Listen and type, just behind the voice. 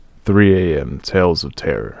3 a.m. Tales of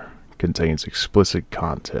Terror contains explicit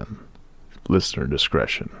content. Listener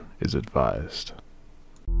discretion is advised.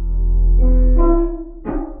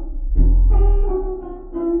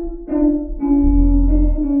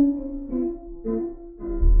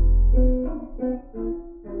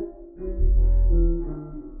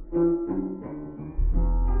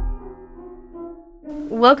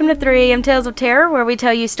 Welcome to 3 a.m. Tales of Terror, where we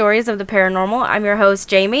tell you stories of the paranormal. I'm your host,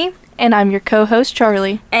 Jamie. And I'm your co-host,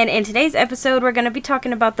 Charlie. And in today's episode, we're going to be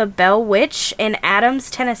talking about the Bell Witch in Adams,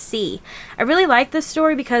 Tennessee. I really like this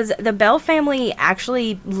story because the Bell family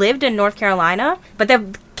actually lived in North Carolina, but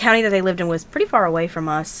the county that they lived in was pretty far away from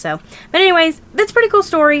us. But anyways, that's a pretty cool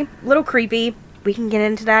story. A little creepy. We can get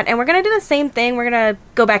into that. And we're going to do the same thing. We're going to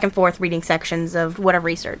go back and forth reading sections of what I've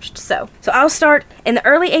researched. So I'll start. In the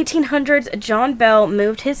early 1800s, John Bell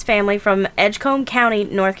moved his family from Edgecombe County,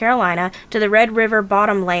 North Carolina, to the Red River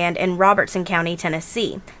Bottom Land in Robertson County,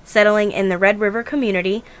 Tennessee, settling in the Red River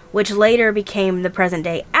community, which later became the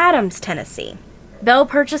present-day Adams, Tennessee. Bell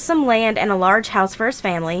purchased some land and a large house for his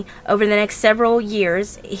family. Over the next several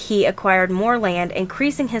years, he acquired more land,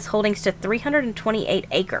 increasing his holdings to 328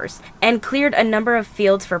 acres, and cleared a number of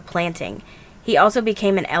fields for planting. He also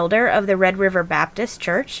became an elder of the Red River Baptist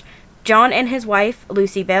Church. John and his wife,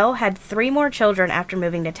 Lucy Bell, had 3 more children after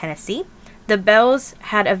moving to Tennessee. The Bells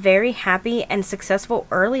had a very happy and successful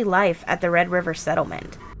early life at the Red River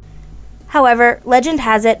settlement. However, legend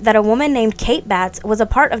has it that a woman named Kate Batts was a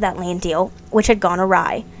part of that land deal, which had gone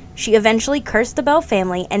awry. She eventually cursed the Bell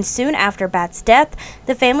family, and soon after Batts' death,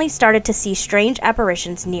 the family started to see strange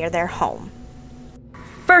apparitions near their home.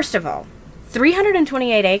 First of all,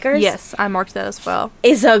 328 acres? Yes, I marked that as well.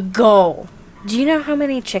 Is a goal. Do you know how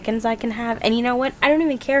many chickens I can have? And you know what? I don't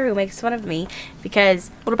even care who makes fun of me,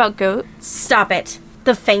 because... What about goats? Stop it.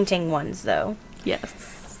 The fainting ones, though.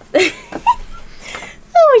 Yes.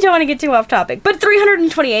 We don't want to get too off topic. But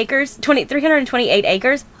 328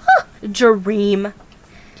 acres? Huh, dream.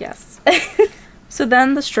 Yes. So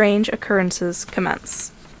then the strange occurrences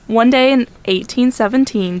commence. One day in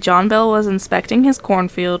 1817, John Bell was inspecting his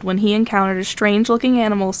cornfield when he encountered a strange-looking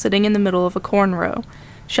animal sitting in the middle of a corn row.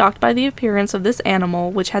 Shocked by the appearance of this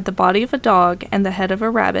animal, which had the body of a dog and the head of a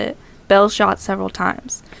rabbit, Bell shot several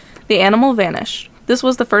times. The animal vanished. This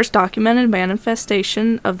was the first documented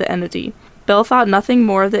manifestation of the entity. Bell thought nothing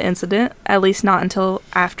more of the incident, at least not until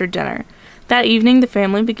after dinner. That evening, the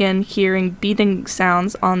family began hearing beating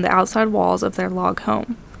sounds on the outside walls of their log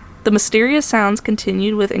home. The mysterious sounds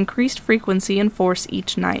continued with increased frequency and force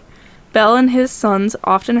each night. Bell and his sons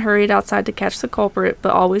often hurried outside to catch the culprit,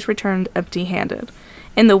 but always returned empty-handed.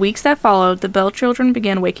 In the weeks that followed, the Bell children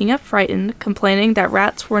began waking up frightened, complaining that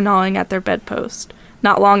rats were gnawing at their bedpost.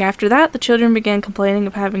 Not long after that, the children began complaining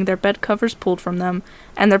of having their bed covers pulled from them,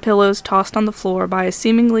 and their pillows tossed on the floor by a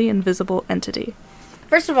seemingly invisible entity.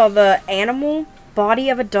 First of all, the animal, body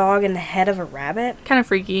of a dog and the head of a rabbit. Kind of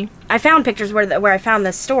freaky. I found pictures where I found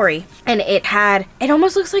this story, and it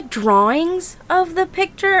almost looks like drawings of the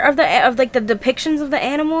picture, of the depictions of the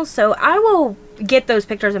animals, so I will get those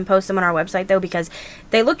pictures and post them on our website, though, because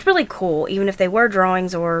they looked really cool, even if they were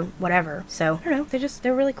drawings or whatever. So, I don't know,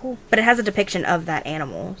 they're really cool. But it has a depiction of that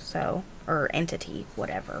animal, or entity,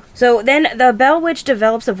 whatever. So then the Bell Witch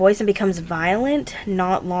develops a voice and becomes violent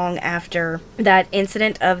not long after that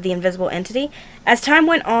incident of the invisible entity. As time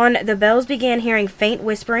went on, the Bells began hearing faint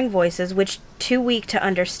whispering voices, which too weak to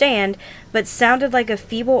understand, but sounded like a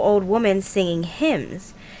feeble old woman singing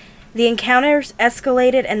hymns. The encounters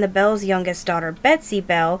escalated, and the Bell's youngest daughter, Betsy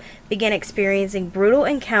Bell, began experiencing brutal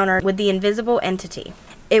encounters with the invisible entity.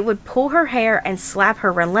 It would pull her hair and slap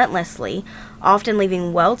her relentlessly, often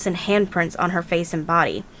leaving welts and handprints on her face and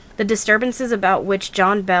body. The disturbances about which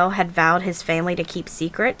John Bell had vowed his family to keep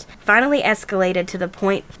secret finally escalated to the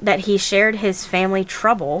point that he shared his family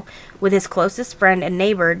trouble with his closest friend and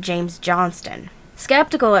neighbor, James Johnston.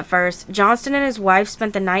 Skeptical at first, Johnston and his wife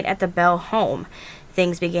spent the night at the Bell home.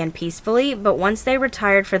 Things began peacefully, but once they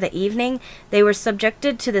retired for the evening, they were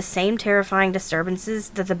subjected to the same terrifying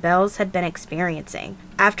disturbances that the Bells had been experiencing.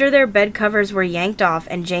 After their bed covers were yanked off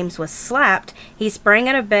and James was slapped, he sprang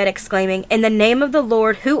out of bed exclaiming, "In the name of the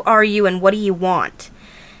Lord, who are you and what do you want?"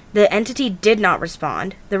 The entity did not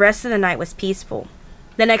respond. The rest of the night was peaceful.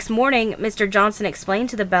 The next morning, Mr. Johnson explained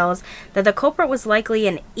to the Bells that the culprit was likely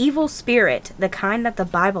an evil spirit, the kind that the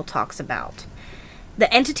Bible talks about.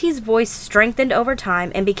 The entity's voice strengthened over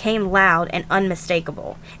time and became loud and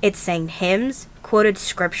unmistakable. It sang hymns, quoted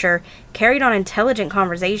scripture, carried on intelligent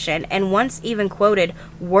conversation, and once even quoted,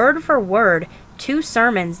 word for word, 2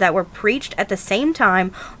 sermons that were preached at the same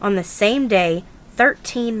time on the same day,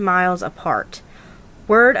 13 miles apart.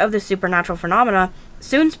 Word of the supernatural phenomena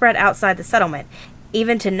soon spread outside the settlement,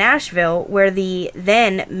 even to Nashville, where the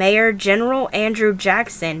then Mayor General Andrew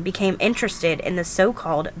Jackson became interested in the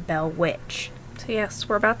so-called Bell Witch. So yes,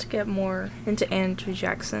 we're about to get more into Andrew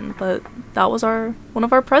Jackson, but that was one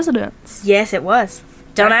of our presidents. Yes, it was.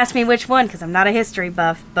 Don't ask me which one, because I'm not a history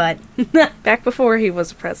buff, but... Back before he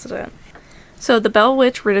was a president. So the Bell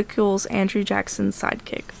Witch ridicules Andrew Jackson's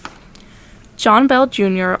sidekick. John Bell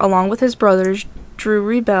Jr., along with his brothers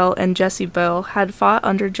Drury Bell and Jesse Bell, had fought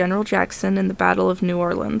under General Jackson in the Battle of New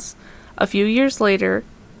Orleans. A few years later,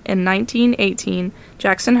 in 1918,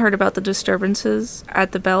 Jackson heard about the disturbances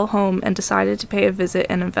at the Bell home and decided to pay a visit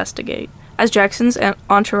and investigate. As Jackson's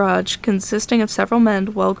entourage, consisting of several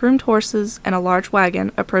men, well-groomed horses, and a large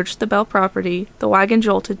wagon, approached the Bell property, the wagon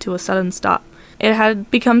jolted to a sudden stop. It had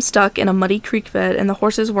become stuck in a muddy creek bed, and the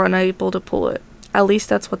horses were unable to pull it. At least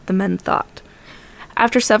that's what the men thought.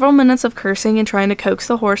 After several minutes of cursing and trying to coax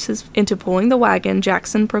the horses into pulling the wagon,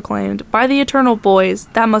 Jackson proclaimed, "By the eternal boys,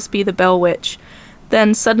 that must be the Bell Witch."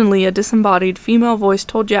 Then, suddenly, a disembodied female voice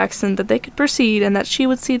told Jackson that they could proceed and that she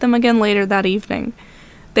would see them again later that evening.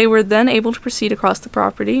 They were then able to proceed across the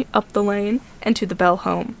property, up the lane, and to the Bell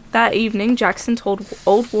home. That evening, Jackson told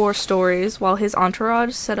old war stories while his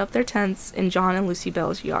entourage set up their tents in John and Lucy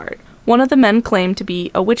Bell's yard. One of the men claimed to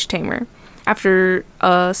be a witch tamer. After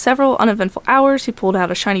several uneventful hours, he pulled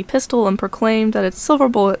out a shiny pistol and proclaimed that its silver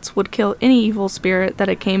bullets would kill any evil spirit that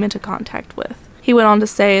it came into contact with. He went on to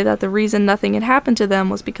say that the reason nothing had happened to them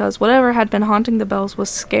was because whatever had been haunting the Bells was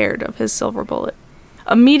scared of his silver bullet.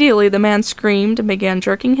 Immediately, the man screamed and began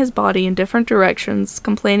jerking his body in different directions,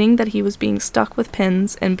 complaining that he was being stuck with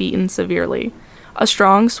pins and beaten severely. A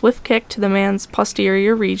strong, swift kick to the man's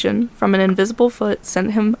posterior region from an invisible foot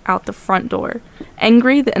sent him out the front door.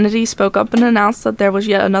 Angry, the entity spoke up and announced that there was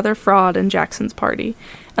yet another fraud in Jackson's party,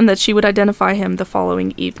 and that she would identify him the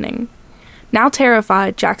following evening. Now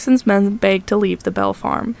terrified, Jackson's men begged to leave the Bell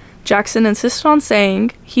farm. Jackson insisted on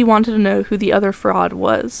saying he wanted to know who the other fraud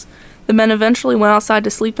was. The men eventually went outside to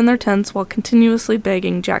sleep in their tents while continuously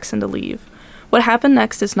begging Jackson to leave. What happened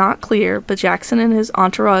next is not clear, but Jackson and his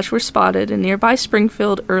entourage were spotted in nearby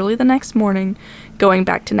Springfield early the next morning, going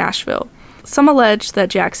back to Nashville. Some allege that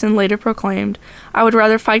Jackson later proclaimed, "I would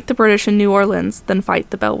rather fight the British in New Orleans than fight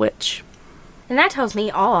the Bell Witch." And that tells me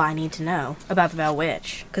all I need to know about the Bell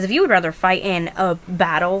Witch. Because if you would rather fight in a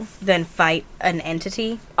battle than fight an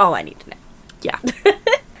entity, all I need to know. Yeah.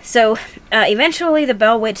 So, eventually the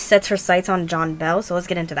Bell Witch sets her sights on John Bell, so let's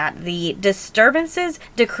get into that. The disturbances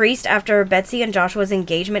decreased after Betsy and Joshua's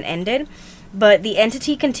engagement ended, but the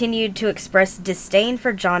entity continued to express disdain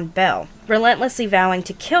for John Bell, relentlessly vowing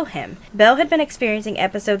to kill him. Bell had been experiencing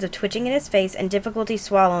episodes of twitching in his face and difficulty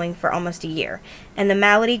swallowing for almost a year, and the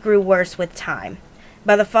malady grew worse with time.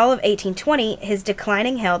 By the fall of 1820, his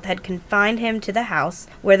declining health had confined him to the house,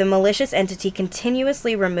 where the malicious entity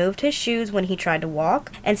continuously removed his shoes when he tried to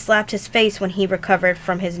walk, and slapped his face when he recovered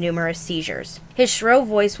from his numerous seizures. His shrill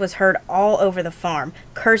voice was heard all over the farm,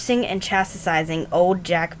 cursing and chastising old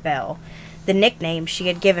Jack Bell, the nickname she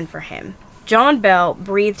had given for him. John Bell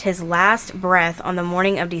breathed his last breath on the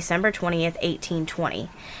morning of December 20th, 1820,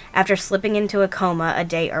 after slipping into a coma a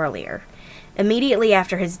day earlier. Immediately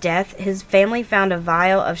after his death, his family found a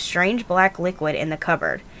vial of strange black liquid in the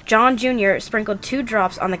cupboard. John Jr. sprinkled 2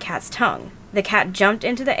 drops on the cat's tongue. The cat jumped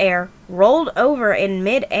into the air, rolled over in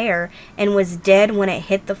mid-air, and was dead when it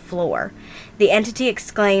hit the floor. The entity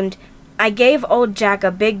exclaimed, "I gave old Jack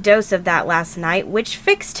a big dose of that last night, which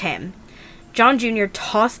fixed him." John Jr.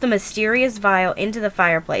 tossed the mysterious vial into the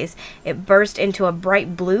fireplace. It burst into a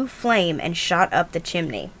bright blue flame and shot up the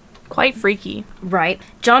chimney. Quite freaky. Right.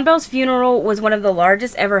 John Bell's funeral was one of the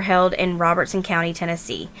largest ever held in Robertson County,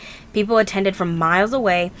 Tennessee. People attended from miles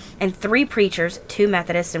away, and 3 preachers, 2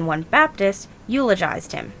 Methodists and 1 Baptist,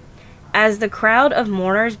 eulogized him. As the crowd of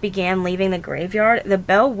mourners began leaving the graveyard, the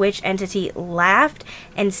Bell Witch entity laughed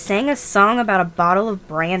and sang a song about a bottle of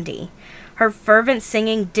brandy. Her fervent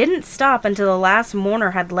singing didn't stop until the last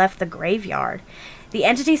mourner had left the graveyard. The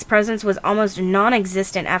entity's presence was almost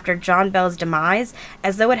non-existent after John Bell's demise,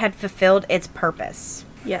 as though it had fulfilled its purpose.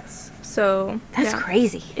 Yes. So... That's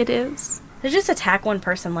crazy. It is. To just attack one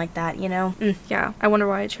person like that, you know? Yeah, I wonder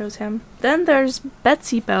why I chose him. Then there's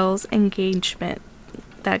Betsy Bell's engagement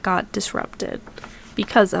that got disrupted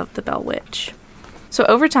because of the Bell Witch. So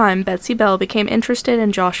over time, Betsy Bell became interested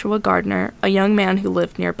in Joshua Gardner, a young man who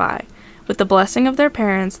lived nearby. With the blessing of their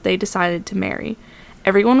parents, they decided to marry.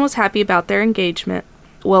 Everyone was happy about their engagement.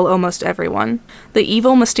 Well, almost everyone. The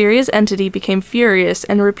evil, mysterious entity became furious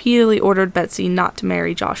and repeatedly ordered Betsy not to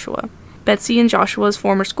marry Joshua. Betsy and Joshua's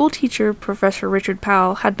former school teacher, Professor Richard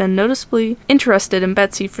Powell, had been noticeably interested in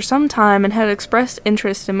Betsy for some time and had expressed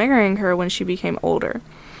interest in marrying her when she became older.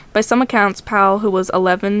 By some accounts, Powell, who was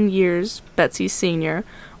 11 years Betsy's senior,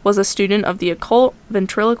 was a student of the occult,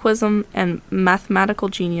 ventriloquism, and mathematical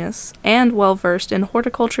genius, and well-versed in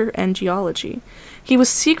horticulture and geology. He was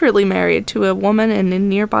secretly married to a woman in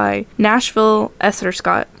nearby Nashville,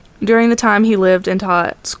 Esserscott, during the time he lived and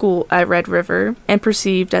taught school at Red River, and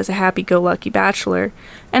perceived as a happy-go-lucky bachelor,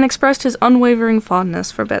 and expressed his unwavering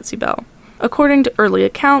fondness for Betsy Bell. According to early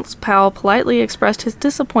accounts, Powell politely expressed his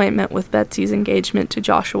disappointment with Betsy's engagement to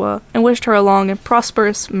Joshua and wished her a long and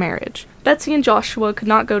prosperous marriage. Betsy and Joshua could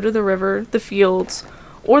not go to the river, the fields,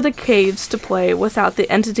 or the caves to play without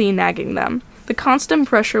the entity nagging them. The constant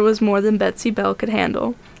pressure was more than Betsy Bell could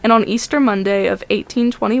handle, and on Easter Monday of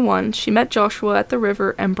 1821, she met Joshua at the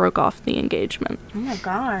river and broke off the engagement. Oh my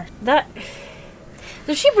god.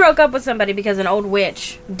 So she broke up with somebody because an old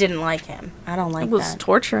witch didn't like him. I don't like that. It was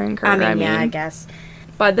torturing her, I mean, I guess.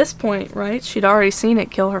 By this point, right, she'd already seen it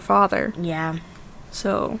kill her father. Yeah.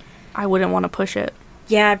 So, I wouldn't want to push it.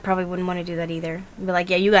 Yeah, I probably wouldn't want to do that either. I'd be like,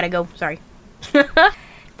 yeah, you gotta go. Sorry.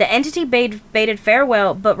 The entity bade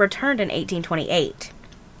farewell, but returned in 1828.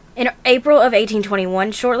 In April of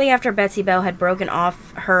 1821, shortly after Betsy Bell had broken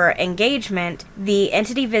off her engagement, the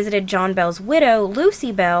entity visited John Bell's widow,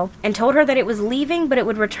 Lucy Bell, and told her that it was leaving, but it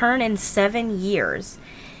would return in 7 years.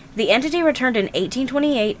 The entity returned in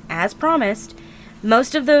 1828, as promised.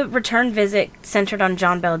 Most of the return visit centered on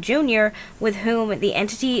John Bell Jr., with whom the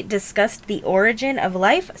entity discussed the origin of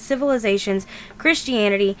life, civilizations,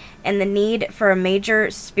 Christianity, and the need for a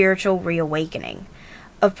major spiritual reawakening.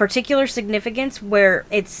 Of particular significance were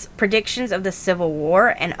its predictions of the Civil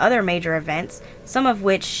War and other major events, some of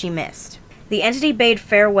which she missed. The entity bade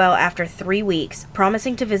farewell after 3 weeks,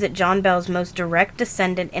 promising to visit John Bell's most direct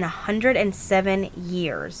descendant in 107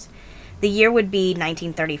 years. The year would be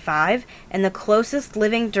 1935, and the closest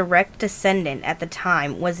living direct descendant at the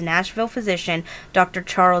time was Nashville physician Dr.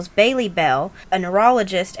 Charles Bailey Bell, a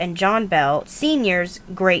neurologist and John Bell Sr.'s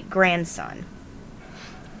great-grandson.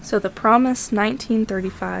 So the promised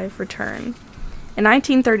 1935 return. In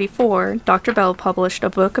 1934, Dr. Bell published a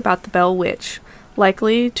book about the Bell Witch,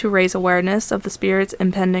 likely to raise awareness of the spirit's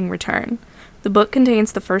impending return. The book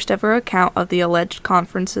contains the first ever account of the alleged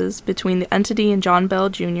conferences between the entity and John Bell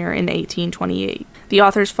Jr. in 1828. The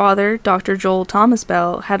author's father, Dr. Joel Thomas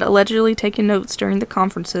Bell, had allegedly taken notes during the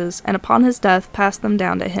conferences and upon his death passed them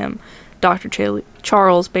down to him, Dr.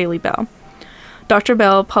 Charles Bailey Bell. Dr.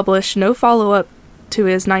 Bell published no follow-up to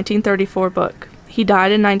his 1934 book. He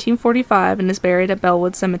died in 1945 and is buried at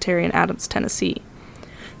Bellwood Cemetery in Adams, Tennessee.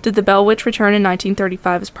 Did the Bell Witch return in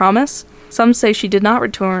 1935 as promised? Some say she did not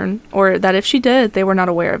return, or that if she did, they were not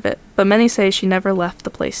aware of it, but many say she never left the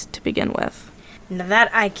place to begin with. Now that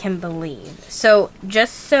I can believe. So,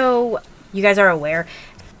 just so you guys are aware,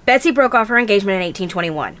 Betsy broke off her engagement in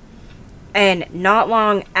 1821. And not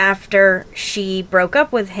long after she broke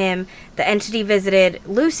up with him, the entity visited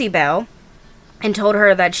Lucy Bell and told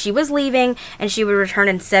her that she was leaving and she would return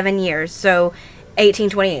in 7 years. So,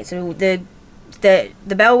 1828. So, the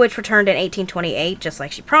Bell Witch returned in 1828, just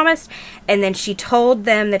like she promised, and then she told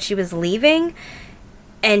them that she was leaving,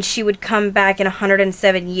 and she would come back in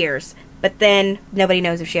 107 years. But then, nobody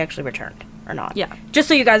knows if she actually returned or not. Yeah. Just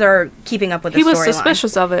so you guys are keeping up with the storyline. He was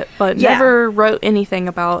suspicious of it, but never wrote anything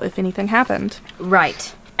about if anything happened.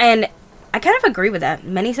 Right. And I kind of agree with that.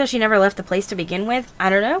 Many say she never left the place to begin with. I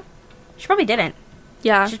don't know. She probably didn't.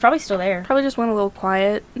 Yeah. She's probably still there. Probably just went a little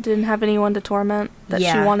quiet. Didn't have anyone to torment that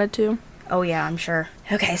she wanted to. Oh, yeah, I'm sure.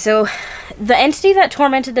 Okay, so the entity that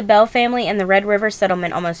tormented the Bell family and the Red River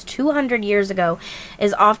settlement almost 200 years ago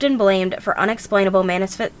is often blamed for unexplainable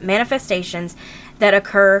manifestations that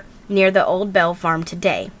occur near the old Bell farm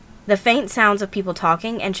today. The faint sounds of people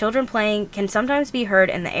talking and children playing can sometimes be heard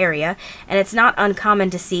in the area, and it's not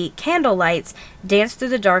uncommon to see candle lights dance through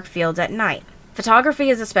the dark fields at night. Photography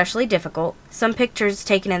is especially difficult. Some pictures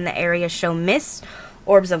taken in the area show mists,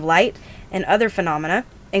 orbs of light, and other phenomena,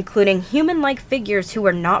 including human-like figures who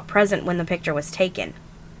were not present when the picture was taken.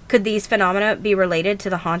 Could these phenomena be related to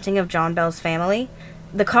the haunting of John Bell's family?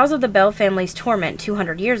 The cause of the Bell family's torment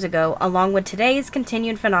 200 years ago, along with today's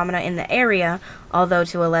continued phenomena in the area, although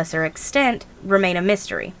to a lesser extent, remain a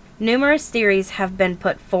mystery. Numerous theories have been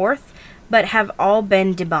put forth, but have all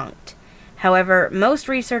been debunked. However, most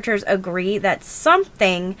researchers agree that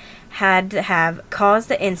something had to have caused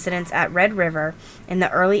the incidents at Red River in the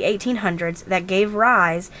early 1800s that gave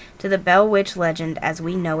rise to the Bell Witch legend as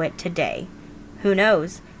we know it today. Who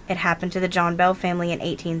knows? It happened to the John Bell family in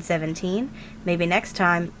 1817. Maybe next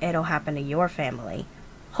time it'll happen to your family.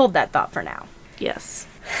 hold that thought for now. Yes.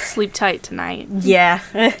 Sleep tight tonight. Yeah.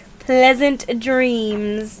 Pleasant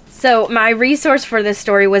dreams. So my resource for this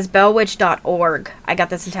story was bellwitch.org. I got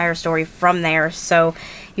this entire story from there, so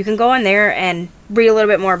you can go on there and read a little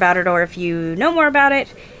bit more about it, or if you know more about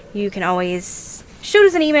it, you can always shoot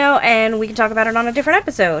us an email and we can talk about it on a different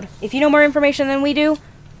episode. If you know more information than we do,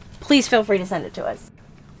 please feel free to send it to us.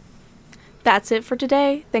 That's it for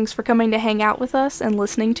today. Thanks for coming to hang out with us and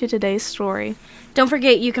listening to today's story. Don't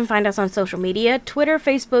forget you can find us on social media, Twitter,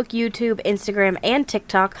 Facebook, YouTube, Instagram, and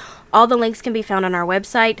TikTok. All the links can be found on our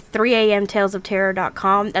website,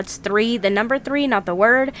 3amtalesofterror.com. That's 3, the number 3, not the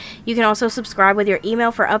word. You can also subscribe with your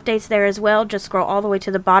email for updates there as well. Just scroll all the way to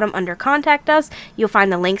the bottom under Contact Us. You'll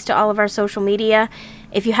find the links to all of our social media.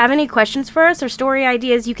 If you have any questions for us or story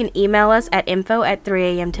ideas, you can email us at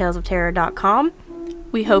info@3amtalesofterror.com.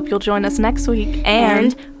 We hope you'll join us next week.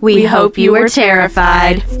 And we hope you were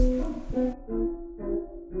terrified.